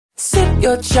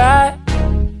your child.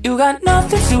 You got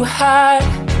nothing to hide.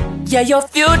 Yeah, your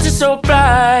future's so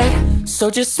bright. So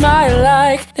just smile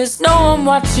like there's no one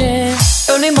watching.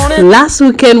 Early morning. Last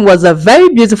weekend was a very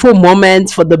beautiful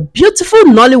moment for the beautiful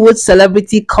Nollywood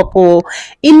celebrity couple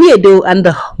Iniedo and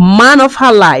the man of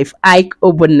her life,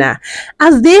 Ogbonna,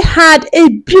 as they had a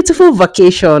beautiful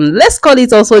vacation. Let's call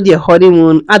it also their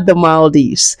honeymoon at the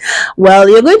Maldives. Well,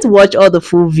 you're going to watch all the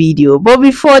full video, but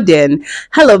before then,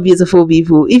 hello beautiful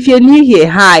people. If you're new here,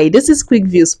 hi, this is Quick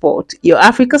View Sport, your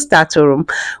Africa starter room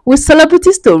with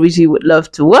celebrity stories you would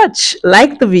love to watch.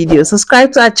 Like the video,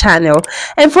 subscribe to our channel,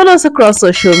 and follow us across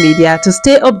social media to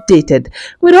stay updated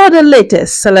with all the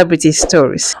latest celebrity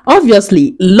stories.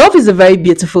 Obviously, love is a very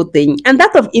beautiful thing, and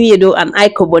that of Iniedo and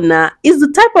Ogbonna is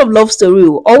the type of love story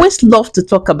we always love to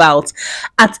talk about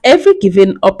at every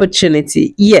given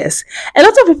opportunity. Yes, a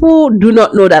lot of people do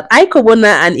not know that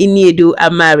Ogbonna and Iniedo are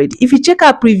married. If you check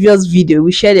our previous video,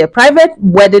 we shared their private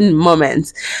wedding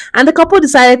moments, and the couple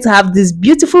decided to have this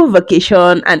beautiful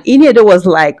vacation, and Iniedo was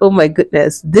like, oh my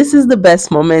goodness, this is the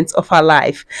best moment of her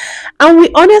life. And we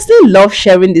honestly love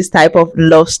sharing this type of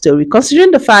love story,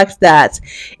 considering the fact that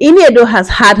Iniedo has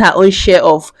had her own share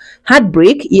of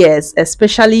heartbreak, yes,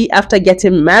 especially after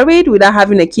getting married without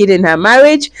having a kid in her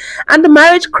marriage, and the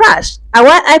marriage crashed. And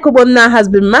while Ogbonna has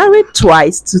been married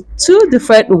twice to two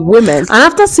different women, and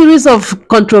after a series of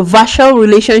controversial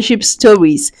relationship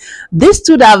stories, these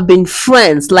two that have been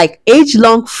friends, like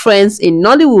age-long friends in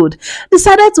Nollywood,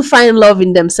 decided to find love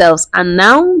in themselves, and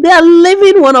now they are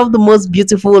living one of the most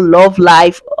beautiful love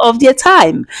life of their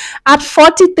time. At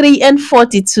 43 and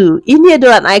 42,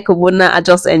 Iniedo and Ogbonna are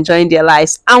just enjoying their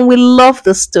lives, and we love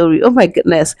the story. Oh my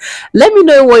goodness. Let me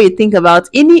know what you think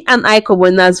about Ini and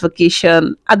Ogbonna's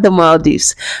vacation at the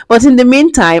Maldives. But in the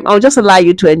meantime, I'll just allow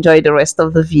you to enjoy the rest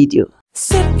of the video.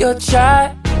 Sip your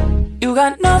chai. You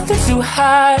got nothing to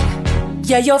hide.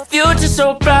 Yeah, your future's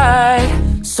so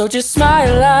bright. So just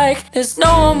smile like there's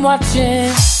no one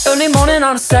watching. Early morning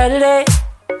on a Saturday.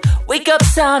 Wake up,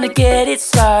 time to get it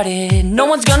started. No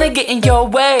one's gonna get in your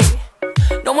way.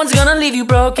 No one's gonna leave you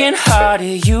broken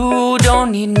hearted. You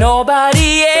don't need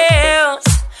nobody else.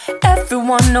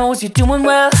 Everyone knows you're doing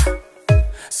well,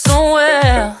 so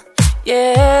well,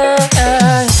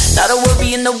 yeah. Not a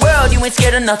worry in the world, you ain't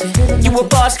scared of nothing. You a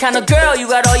boss kind of girl, you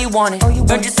got all you wanted.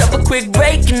 Earned yourself a quick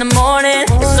break in the morning.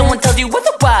 If someone tells you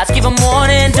otherwise, give a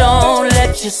warning. Don't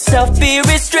let yourself be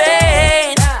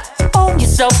restrained. Own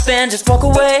yourself and just walk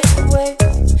away.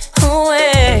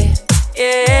 Away,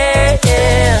 yeah,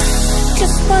 yeah.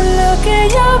 Just one look in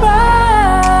your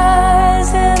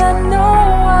eyes, and I know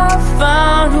I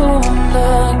found who I'm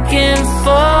looking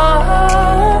for.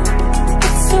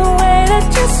 It's the way that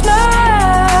you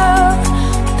smile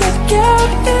that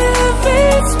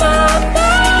captivates my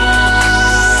mind.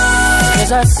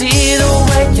 'Cause I see the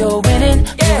way you're winning.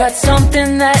 You got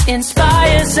something that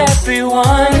inspires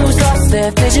everyone who's lost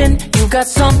their vision. You got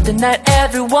something that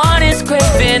everyone is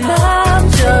craving.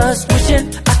 I'm just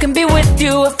wishing I can be with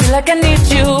you. I feel like I need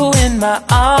you in my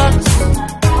arms.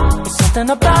 There's something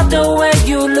about the way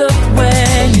you look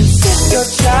when you sip your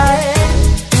chai.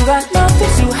 You got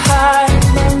nothing to hide.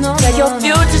 Yeah, your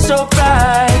future's so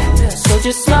bright. So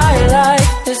just smile like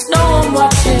there's no one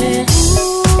watching.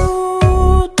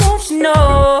 Ooh, don't you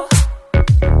know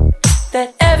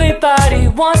that everybody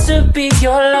wants to be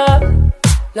your love,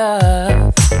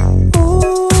 love.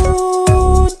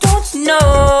 Ooh, don't you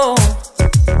know,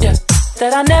 yeah,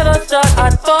 that I never thought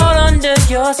I'd fall under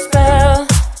your spell,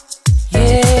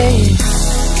 yeah.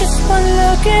 Just one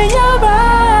look in your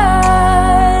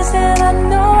eyes, and I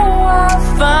know I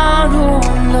found who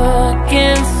I'm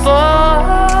looking for.